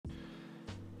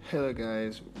Hello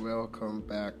guys, welcome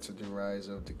back to the Rise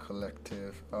of the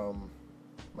Collective.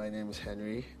 My name is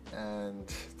Henry and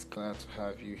it's glad to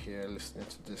have you here listening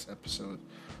to this episode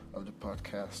of the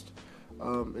podcast.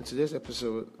 In today's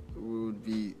episode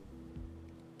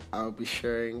I'll be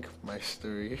sharing my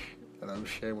story and I'll be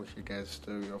sharing with you guys a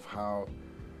story of how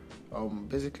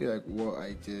basically like what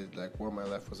I did, like what my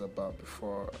life was about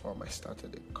before I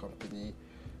started a company.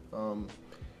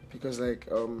 Because I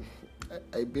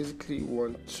basically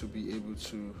want to be able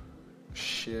to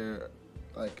share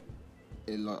like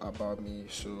a lot about me,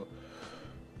 so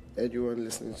anyone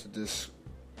listening to this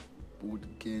would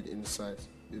gain insight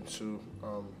into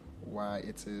why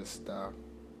it is that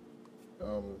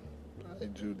I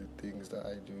do the things that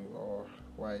I do, or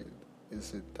why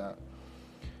is it that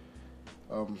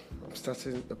I'm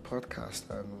starting a podcast,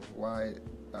 and why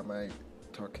am I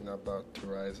talking about the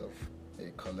rise of a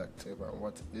collective and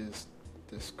what is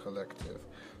this collective.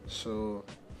 So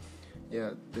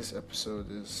yeah, this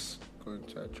episode is going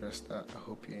to address that. I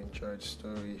hope you enjoyed the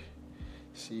story.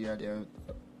 See you at the end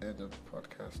of the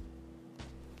podcast.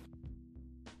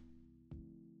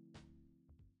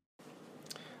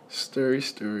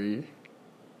 Story.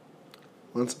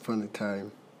 Once upon a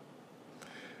time.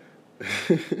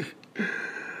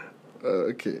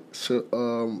 Okay, so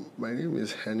my name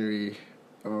is Henry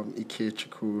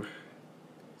Ikechukwu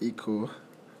Iko.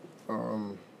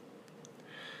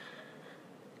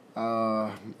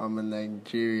 I'm a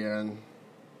Nigerian.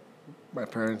 My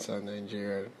parents are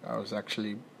Nigerian. I was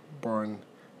actually born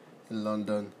in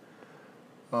London.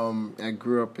 I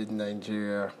grew up in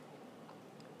Nigeria.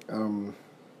 I'm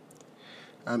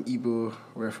Igbo.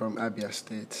 We're from Abia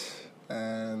State,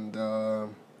 and I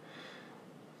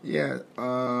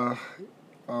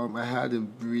had a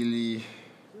really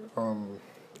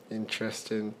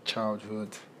interesting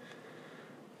childhood.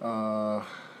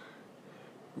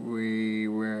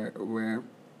 We're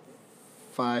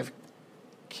 5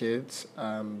 kids.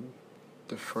 I'm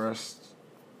the first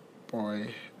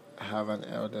boy. I have an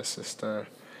elder sister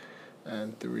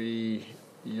and 3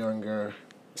 younger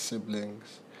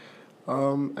siblings.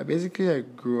 I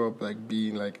grew up like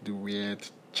being like the weird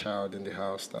child in the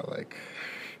house that like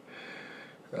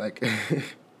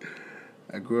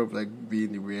I grew up like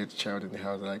being the weird child in the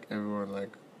house, like everyone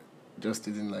like just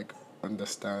didn't like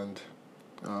understand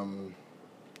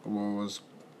what was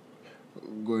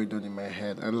going on in my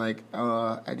head, and I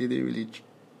didn't really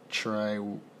try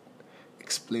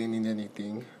explaining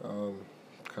anything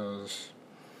because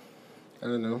I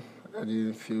don't know, I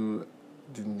didn't feel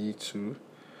the need to.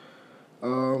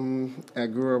 I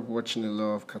grew up watching a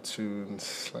lot of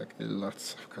cartoons, like a lot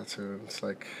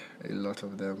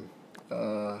of them.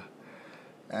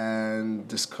 And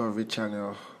Discovery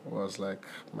Channel was like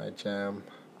my jam.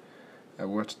 I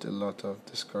watched a lot of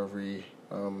Discovery,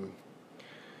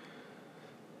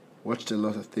 watched a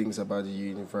lot of things about the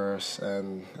universe,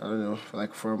 and I don't know,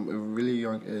 like from a really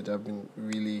young age, I've been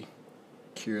really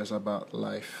curious about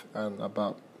life and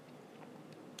about,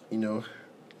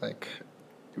 like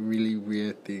really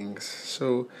weird things.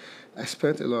 So I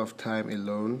spent a lot of time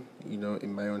alone,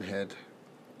 in my own head,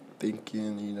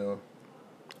 thinking,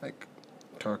 like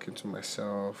talking to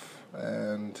myself.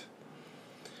 And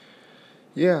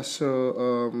yeah,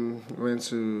 so went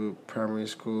to primary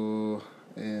school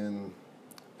in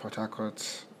Port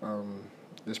Harcourt,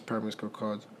 this primary school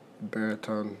called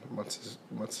Brereton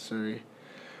Montessori.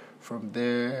 From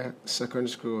there, secondary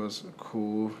school was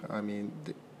cool.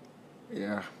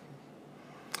 Yeah.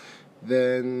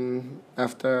 Then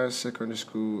after secondary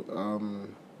school,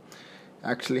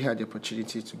 I actually had the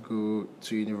opportunity to go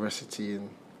to university in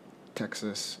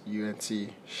Texas, UNT.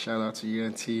 Shout out to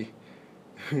UNT,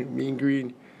 Mean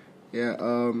Green. Yeah.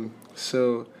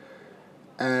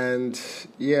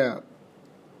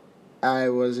 I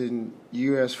was in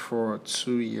US for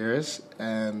 2 years,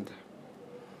 and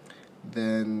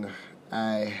then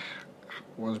I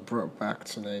was brought back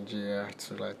to Nigeria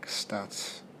to like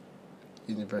start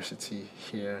university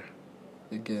here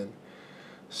again.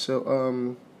 So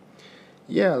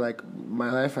like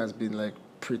my life has been like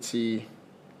pretty.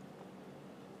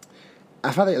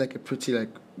 I've had like a pretty like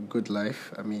good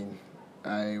life. I mean,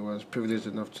 I was privileged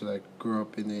enough to like grow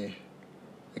up in a,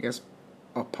 I guess,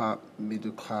 upper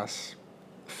middle class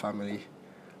family.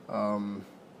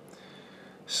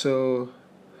 So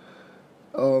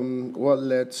what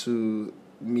led to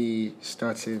me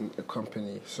starting a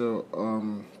company? So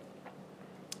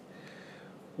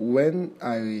when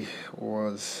I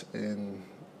was in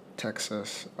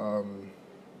Texas,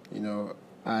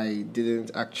 I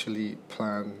didn't actually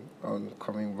plan on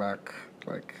coming back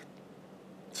like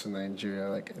to Nigeria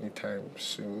like anytime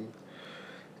soon.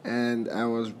 and I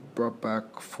was brought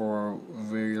back for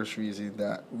various reasons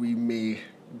that we may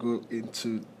go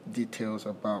into details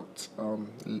about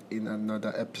in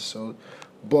another episode.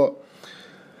 But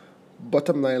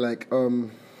bottom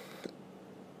line,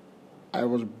 I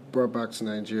was brought back to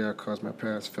Nigeria because my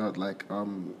parents felt like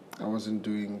I wasn't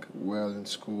doing well in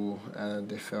school, and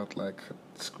they felt like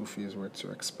school fees were too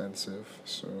expensive.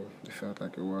 So they felt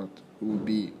like it would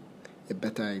be a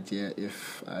better idea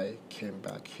if I came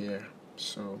back here.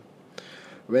 So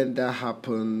when that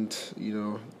happened,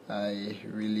 I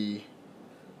really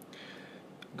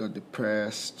got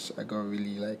depressed. I got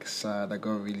really sad. I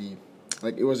got really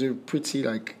it was a pretty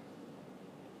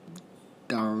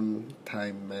down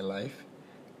time in my life,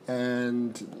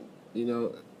 and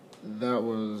that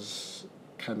was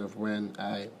kind of when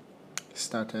I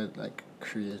started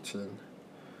creating.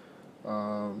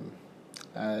 Um,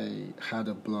 I had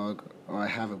a blog, or I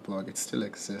have a blog. It still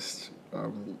exists.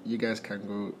 You guys can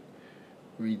go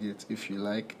read it if you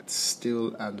like. It's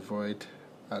still and void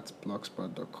at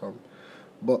blogspot.com.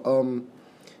 But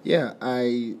yeah,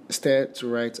 I started to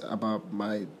write about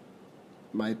my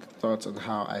thoughts on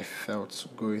how I felt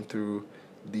going through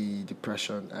the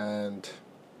depression, and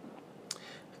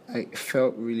I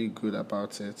felt really good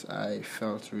about it. I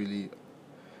felt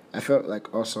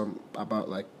awesome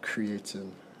about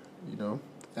creating, you know,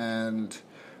 and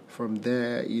from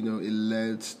there, it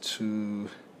led to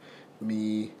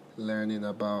me learning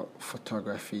about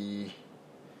photography,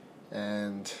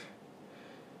 and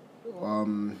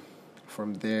um,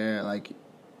 from there,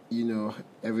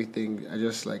 everything. I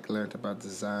just learned about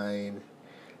design,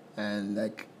 and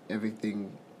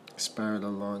everything spiraled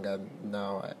along, and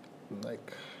now I'm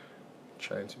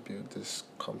trying to build this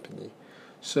company.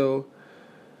 So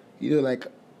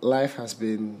life has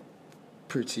been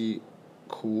pretty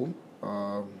cool.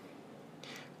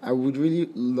 I would really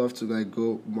love to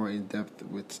go more in depth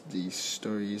with these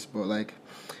stories, but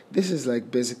this is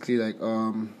basically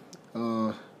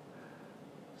uh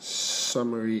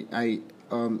summary. I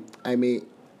may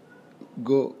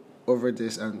go over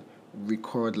this and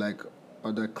record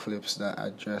other clips that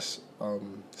address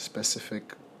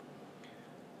specific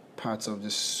parts of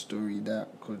this story that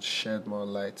could shed more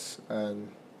light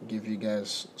and give you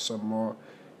guys some more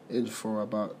info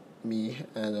about me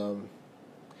and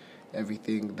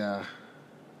everything that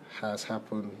has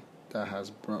happened that has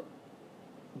brought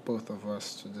both of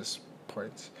us to this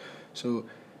point. So,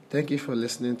 thank you for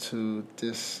listening to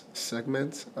this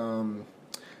segment.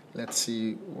 Let's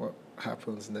see what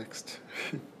happens next.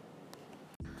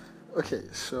 Okay,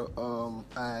 so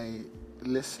I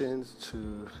listened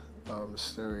to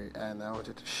story, and I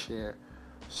wanted to share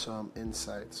some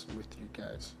insights with you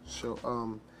guys. So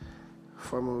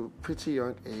from a pretty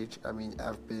young age,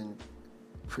 I've been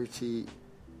pretty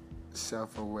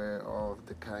self-aware of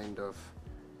the kind of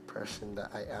person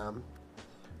that I am.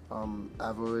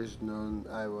 I've always known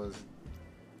I was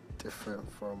different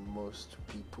from most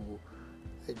people.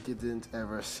 I didn't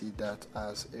ever see that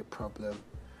as a problem.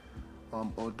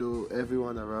 Although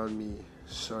everyone around me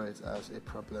saw it as a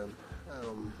problem,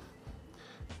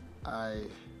 I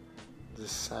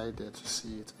decided to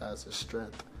see it as a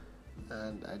strength,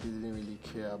 and I didn't really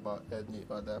care about any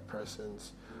other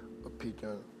person's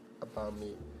opinion about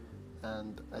me,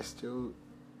 and I still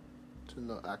do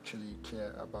not actually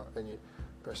care about any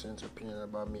person's opinion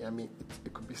about me.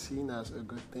 It could be seen as a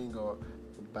good thing or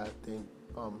a bad thing,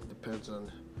 depends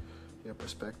on your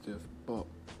perspective, but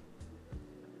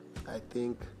I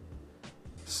think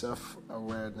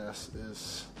self-awareness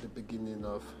is the beginning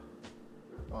of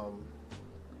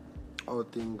all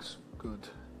things good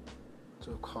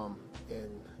to come in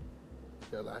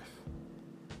your life.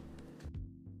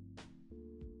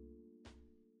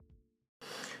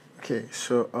 Okay,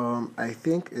 so I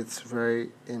think it's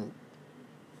very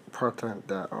important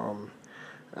that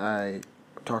I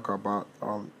talk about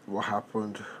what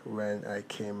happened when I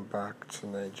came back to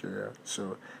Nigeria.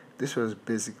 So this was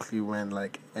basically when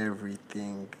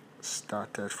everything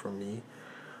started for me.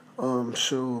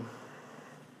 So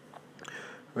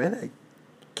when I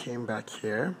came back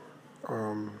here,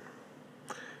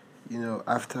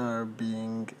 after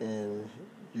being in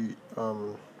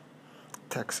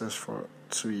Texas for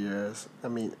 2 years,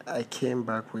 I came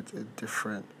back with a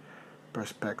different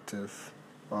perspective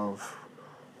of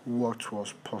what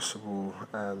was possible,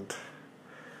 and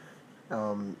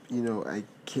I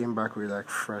came back with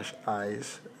fresh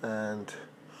eyes, and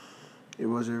it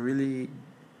was a really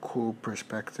cool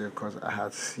perspective because I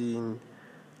had seen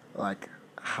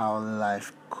how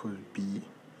life could be,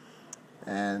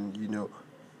 and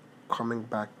coming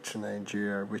back to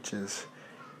Nigeria, which is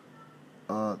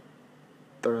a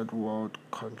third world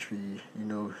country,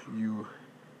 you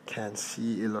can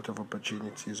see a lot of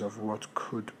opportunities of what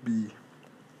could be.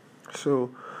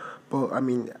 So, but I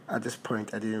mean, at this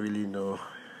point, I didn't really know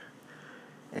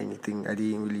anything. I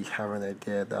didn't really have an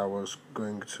idea that I was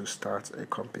going to start a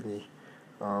company.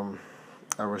 Um,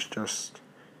 I was just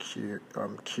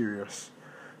curious.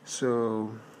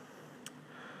 So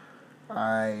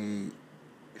I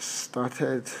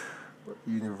started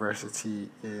university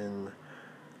in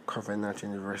Covenant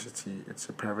University. It's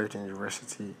a private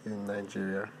university in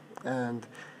Nigeria, and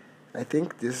I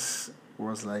think this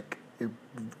was like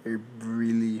a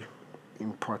really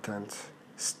important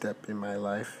step in my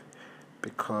life,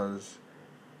 because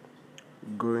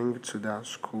going to that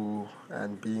school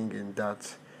and being in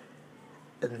that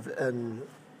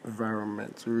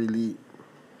environment really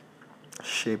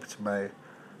shaped my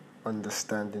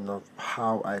understanding of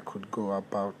how I could go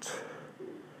about,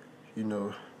 you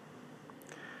know,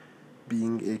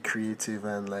 being a creative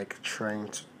and like trying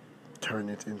to turn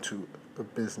it into a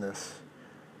business.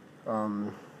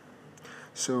 Um,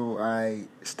 so I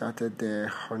started there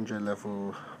 100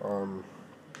 level,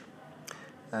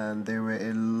 and there were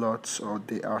a lot, or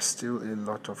there are still a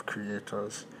lot of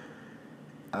creators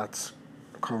at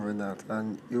Covenant,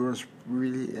 and it was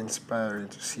really inspiring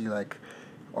to see like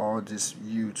all these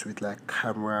youths with like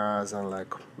cameras and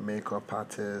like makeup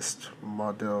artists,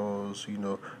 models,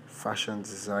 fashion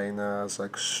designers,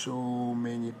 like so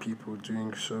many people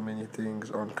doing so many things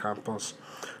on campus.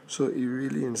 So it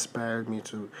really inspired me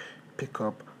to pick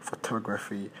up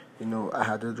photography. I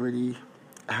had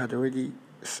already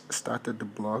started the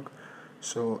blog,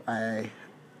 so I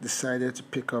decided to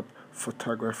pick up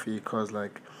photography because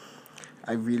like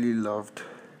I really loved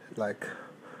like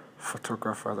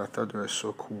photographers. I thought they were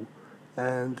so cool,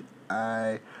 and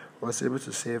I was able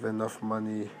to save enough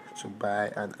money to buy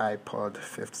an iPod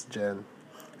 5th gen,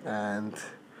 and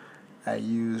I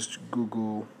used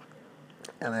Google,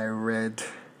 and I read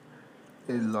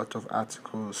a lot of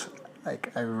articles.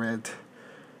 Like I read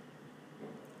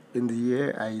in the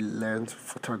year I learned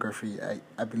photography,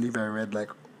 I believe I read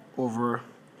like over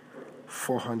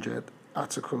 400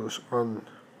 articles on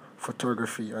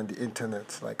photography on the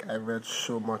internet. Like I read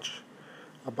so much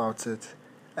about it,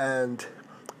 and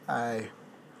I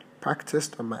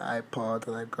practiced on my iPod,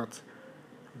 and I got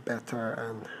better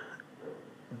and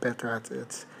better at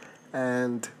it.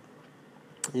 And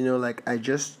like I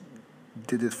just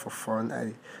did it for fun.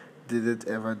 I didn't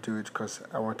ever do it because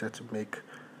I wanted to make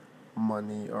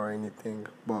money or anything.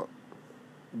 But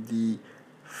the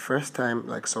first time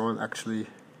like someone actually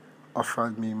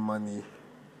offered me money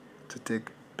to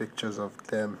take pictures of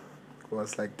them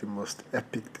was like the most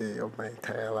epic day of my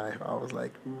entire life. I was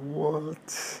like,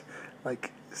 what?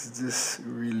 Like, is this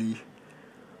really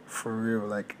for real?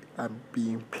 Like, I'm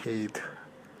being paid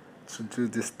to do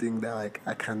this thing that like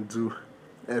I can do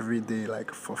every day,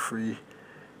 like for free.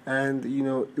 And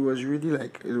it was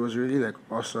really like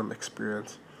awesome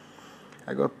experience.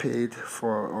 I got paid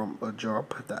for a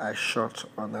job that I shot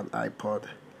on an iPod,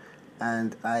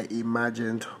 and I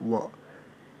imagined what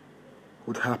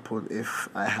would happen if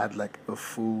I had like a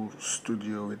full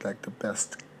studio with like the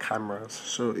best cameras.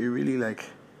 So it really like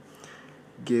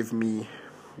gave me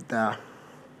that,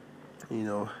 you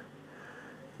know,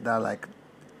 that like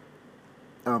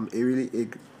it really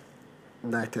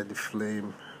ignited the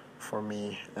flame for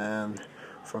me, and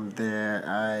from there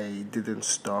I didn't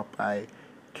stop. I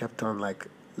kept on like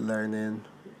learning.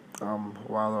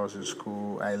 While I was in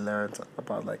school, I learned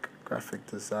about like graphic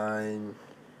design,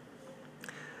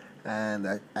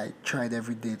 and I tried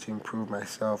every day to improve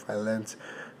myself. I learned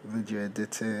video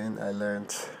editing, I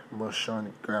learned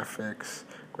motion graphics,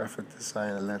 graphic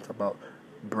design, I learned about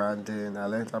branding, I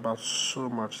learned about so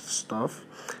much stuff.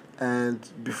 And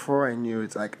before I knew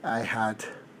it, like I had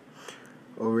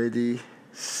already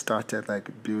started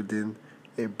like building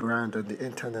a brand on the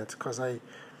internet, because I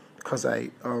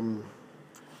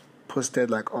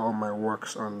posted like all my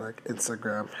works on like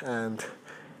Instagram, and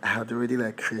I had already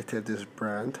like created this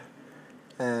brand.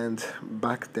 And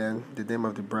back then, the name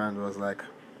of the brand was like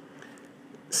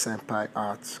Senpai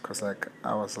Arts, because like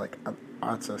I was like an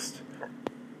artist.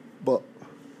 But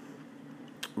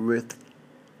with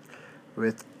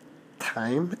with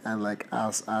time, and like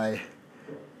as I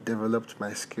developed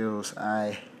my skills,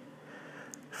 I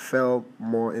fell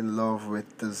more in love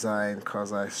with design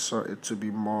because I saw it to be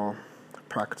more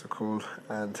practical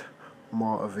and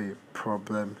more of a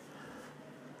problem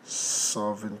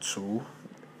solving tool,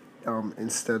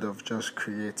 instead of just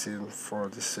creating for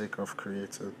the sake of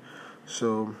creating.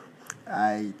 So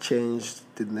I changed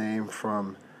the name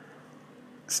from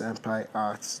Senpai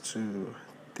Arts to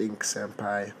Think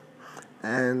Senpai,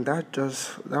 and that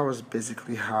was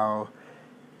basically how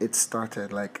it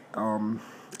started. I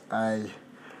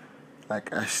I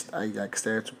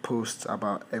started to post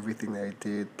about everything I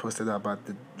did. Posted about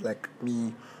the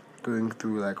me going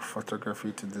through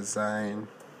photography to design,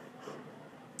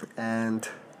 and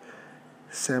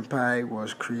senpai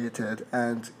was created,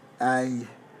 and I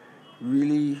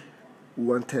really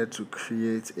wanted to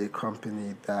create a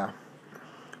company that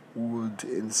would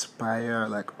inspire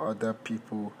other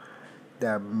people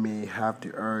that may have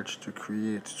the urge to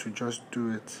create, to just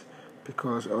do it,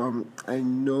 because I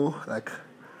know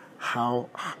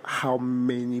how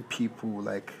many people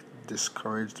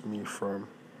discouraged me from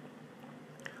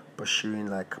pursuing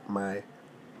my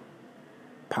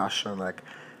passion.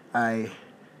 I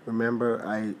remember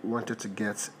I wanted to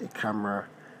get a camera,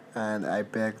 and I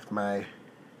begged my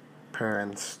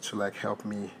parents to help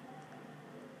me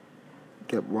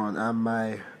get one, and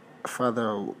my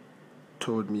father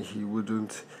told me he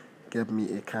wouldn't get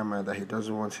me a camera, that he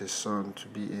doesn't want his son to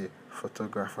be a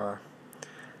photographer.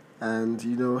 And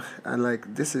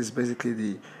this is basically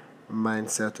the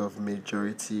mindset of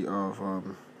majority of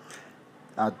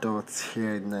adults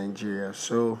here in Nigeria.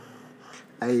 So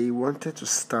I wanted to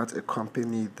start a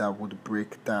company that would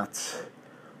break that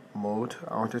mode.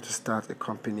 I wanted to start a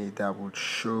company that would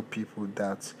show people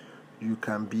that you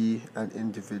can be an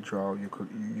individual,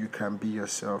 you can be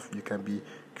yourself, you can be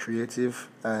creative,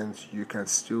 and you can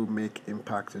still make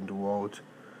impact in the world.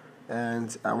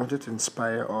 And I wanted to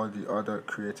inspire all the other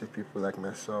creative people like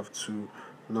myself to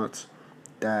not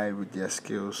die with their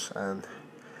skills, and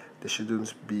they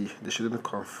shouldn't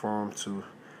conform to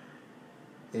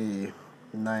a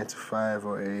 9 to 5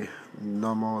 or a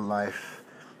normal life.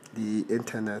 The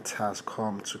internet has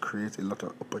come to create a lot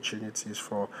of opportunities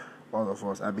for all of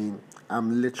us. I mean,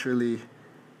 I'm literally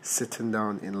sitting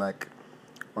down in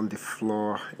on the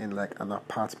floor in an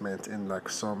apartment in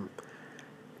some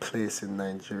place in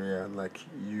Nigeria, and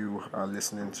you are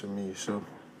listening to me. So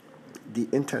the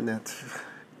internet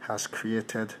has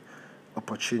created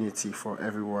opportunity for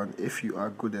everyone. If you are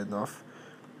good enough,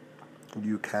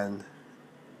 you can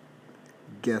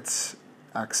get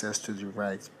access to the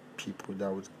right people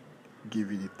that would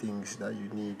give you the things that you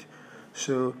need.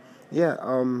 So yeah,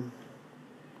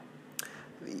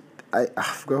 I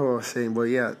forgot what I was saying, but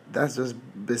yeah, that's just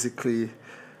basically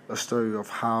a story of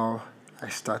how I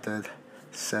started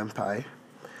Senpai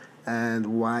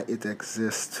and why it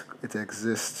exists.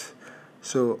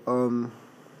 So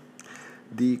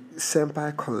the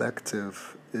Senpai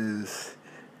Collective is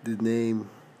the name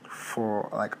for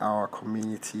our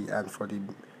community and for the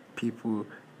people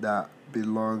that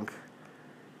belong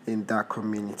in that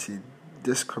community.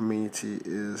 This community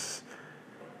is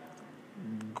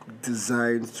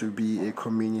designed to be a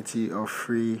community of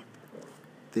free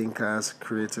thinkers,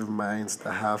 creative minds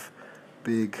that have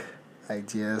big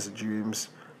ideas, dreams,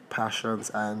 passions,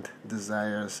 and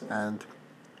desires, and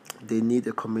they need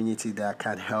a community that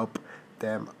can help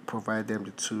them, provide them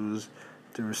the tools,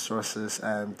 the resources,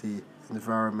 and the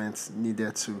environment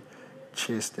needed to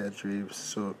chase their dreams.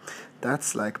 So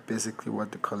that's basically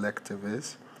what the collective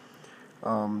is.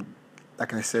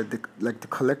 Like I said, the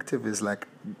collective is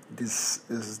this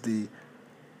is the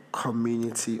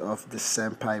community of the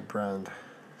Senpai brand.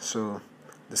 So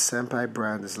the Senpai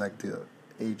brand is the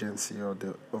agency or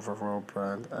the overall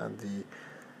brand, and the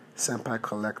Senpai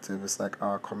Collective is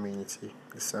our community,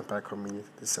 the Senpai community,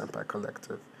 the Senpai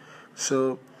Collective.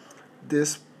 So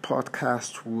this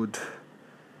podcast would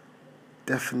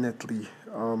definitely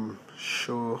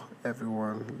show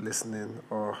everyone listening,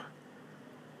 or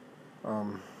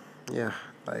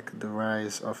the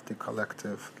rise of the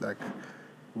collective.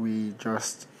 We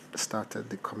just started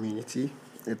the community.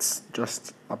 It's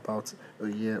just about a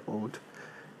year old,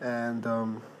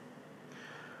 and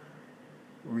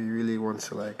we really want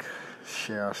to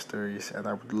share our stories, and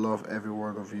I would love every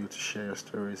one of you to share your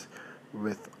stories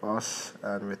with us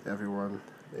and with everyone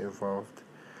involved.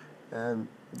 And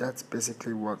that's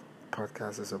basically what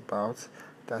podcast is about.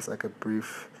 That's a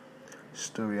brief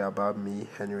story about me,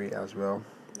 Henry, as well.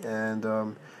 And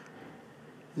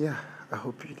I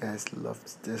hope you guys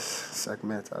loved this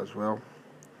segment as well.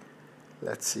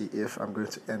 Let's see if I'm going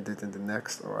to end it in the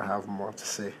next, or I have more to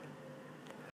say.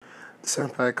 The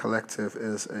Senpai Collective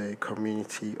is a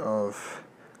community of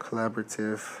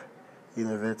collaborative,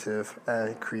 innovative,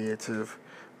 and creative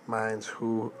minds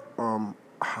who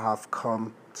have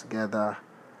come together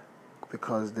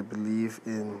because they believe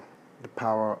in the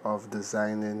power of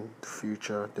designing the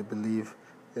future. They believe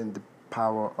in the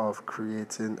power of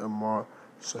creating a more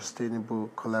sustainable,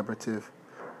 collaborative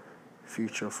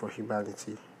future for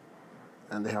humanity.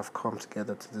 And they have come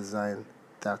together to design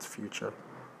that future.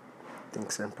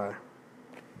 Thanks, Senpai.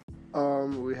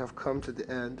 We have come to the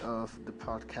end of the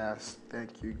podcast.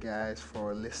 Thank you guys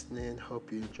for listening.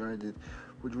 Hope you enjoyed it.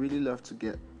 Would really love to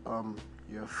get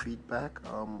your feedback.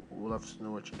 We'd love to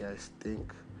know what you guys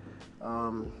think.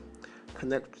 Um,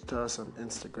 Connect with us on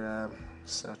Instagram.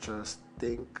 Search us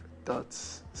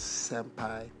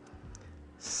think.senpai.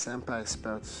 Senpai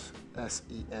spelled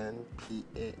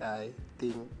senpai.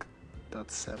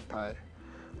 Think.senpai.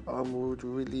 We would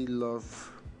really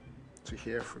love to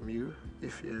hear from you.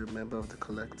 If you're a member of the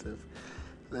collective,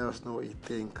 let us know what you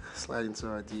think. Slide into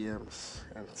our DMs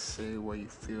and say what you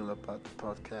feel about the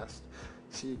podcast.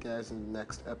 See you guys in the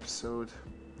next episode.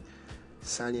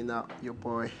 Signing out, your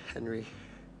boy Henry.